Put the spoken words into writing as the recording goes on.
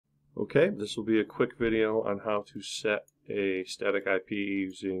Okay, this will be a quick video on how to set a static IP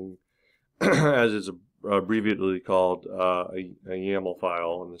using, as it's abbreviatedly called, a YAML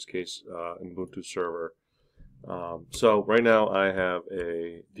file, in this case, an Ubuntu server. So right now I have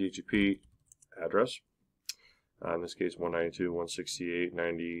a DHCP address, in this case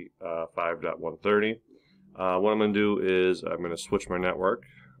 192.168.95.130. What I'm going to do is I'm going to switch my network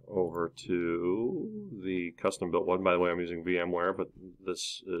over to the custom built one. By the way, I'm using VMware, but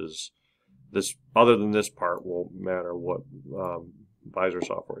this other than this part won't matter what Visor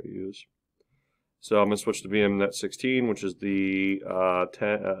software you use. So I'm going to switch to VMnet 16, which is the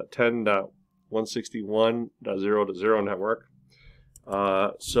 10.161.0.0 network.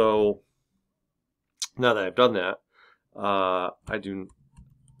 So now that I've done that,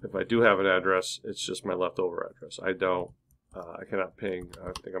 if I do have an address, it's just my leftover address. I cannot ping.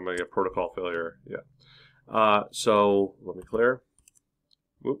 I think I'm going to get protocol failure. Yeah. So let me clear.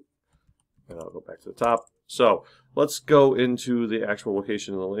 Whoop. And I'll go back to the top. So let's go into the actual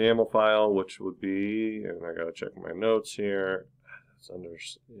location of the YAML file, which would be, and I got to check my notes here. It's under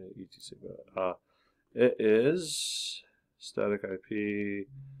etc. It is static IP.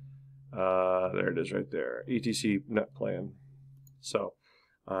 There it is right there. etc net plan. So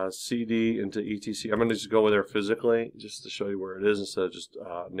CD into etc. I'm going to just go there physically just to show you where it is instead of just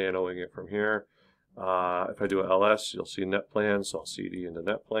nanoing it from here. If I do a LS, you'll see net plan, so I'll CD into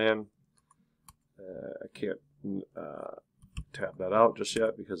net plan. I can't tab that out just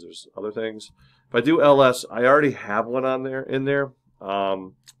yet because there's other things. If I do LS, I already have one on there in there,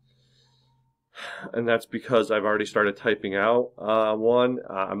 and that's because I've already started typing out one.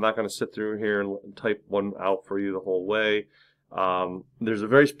 I'm not going to sit through here and type one out for you the whole way. There's a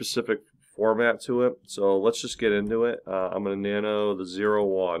very specific format to it, so let's just get into it. I'm going to nano the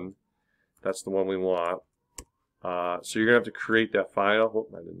 01. That's the one we want. So you're going to have to create that file. Oh,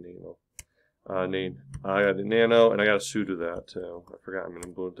 I didn't nano. Name. I got the nano, and I got to sudo that too. I forgot I'm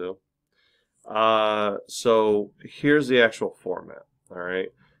in Ubuntu. So here's the actual format. All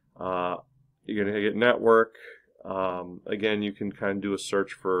right. You're going to get network. Again, you can kind of do a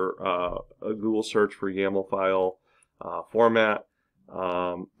search for a Google search for YAML file format.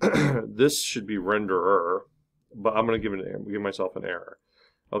 This should be renderer, but I'm going to give myself an error.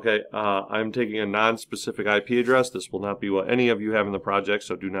 Okay, I'm taking a non-specific IP address. This will not be what any of you have in the project,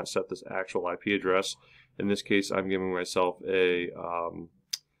 so do not set this actual IP address. In this case, I'm giving myself a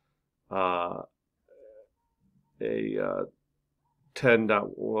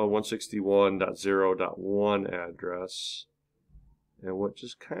 10.161.0.1 address. And what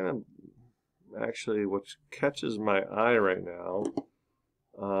just kind of what catches my eye right now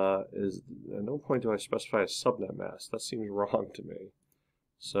is at no point do I specify a subnet mask. That seems wrong to me.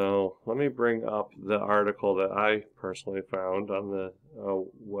 So let me bring up the article that I personally found on the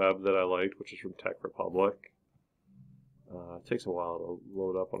web that I liked, which is from Tech Republic. It takes a while to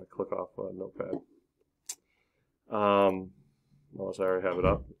load up when I click off Notepad. Unless I already have it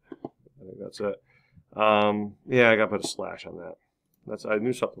up. I think that's it. Yeah, I got to put a slash on that. I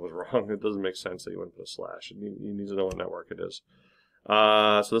knew something was wrong. It doesn't make sense that you wouldn't put a slash. You need to know what network it is.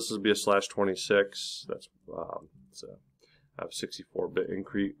 So this would be a /26. That's I have 64-bit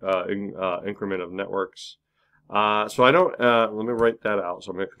increment of networks. So I don't, let me write that out.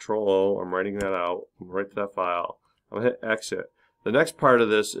 So I'm going to Control O, I'm writing that out, I'm going to write that file, I'm going to hit exit. The next part of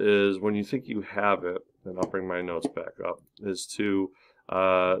this is when you think you have it, and I'll bring my notes back up, is to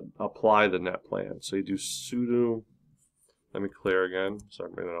apply the net plan. So you do sudo, let me clear again, so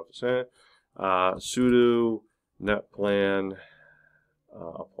I'm bringing it up to say it, sudo net plan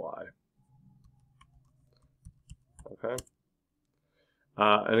apply. Okay.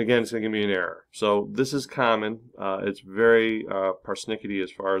 And again, it's going to give me an error. So this is common. It's very persnickety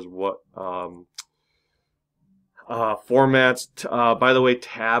as far as what formats. By the way,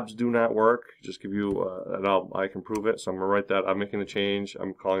 tabs do not work. Just give you, and I can prove it. So I'm going to write that. I'm making a change.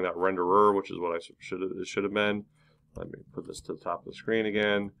 I'm calling that renderer, which is what it should have been. Let me put this to the top of the screen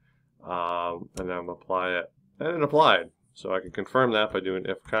again, and then I'm going to apply it, and it applied. So I can confirm that by doing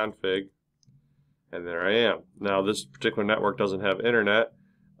if config. And there I am. Now this particular network doesn't have internet,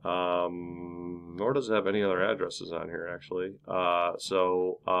 nor does it have any other addresses on here actually. But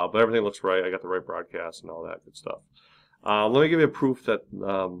everything looks right. I got the right broadcast and all that good stuff. Let me give you a proof that.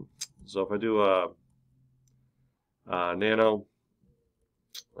 So if I do nano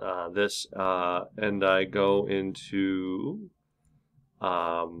this and I go into,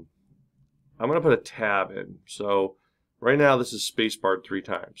 I'm going to put a tab in. So right now this is spacebarred 3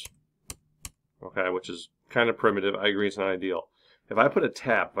 times. Okay, which is kind of primitive. I agree it's not ideal. If I put a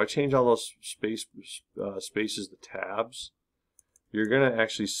tab, if I change all those spaces to tabs, you're going to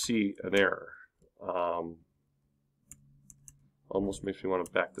actually see an error. Almost makes me want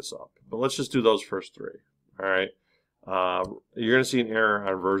to back this up. But let's just do those first three. All right. You're going to see an error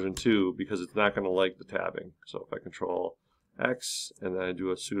on version 2 because it's not going to like the tabbing. So if I control X and then I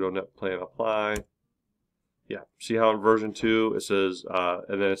do a sudo netplan apply, yeah, see how in version 2 it says,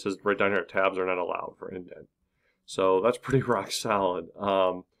 and then it says right down here, tabs are not allowed for indent. So that's pretty rock solid.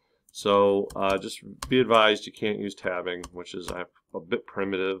 Just be advised you can't use tabbing, which is a bit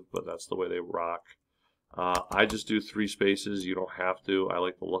primitive, but that's the way they rock. I just do 3 spaces. You don't have to. I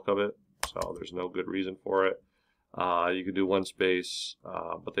like the look of it, so there's no good reason for it. You can do 1 space,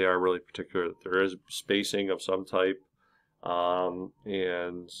 but they are really particular that there is spacing of some type, and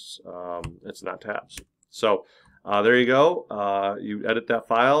it's not tabs. So there you go. You edit that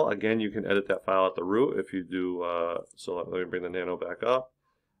file. Again, you can edit that file at the root if you do. So let me bring the nano back up,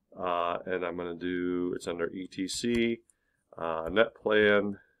 and I'm going to do. It's under etc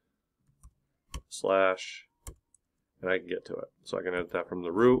netplan / and I can get to it. So I can edit that from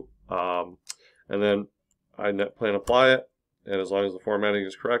the root, and then I netplan apply it, and as long as the formatting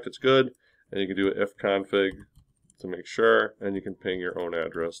is correct, it's good. And you can do an if config to make sure, and you can ping your own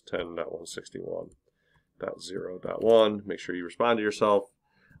address 10.161.0.1. Make sure you respond to yourself.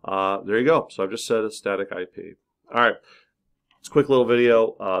 There you go. So I've just set a static IP. All right, it's a quick little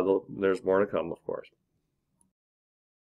video. There's more to come, of course.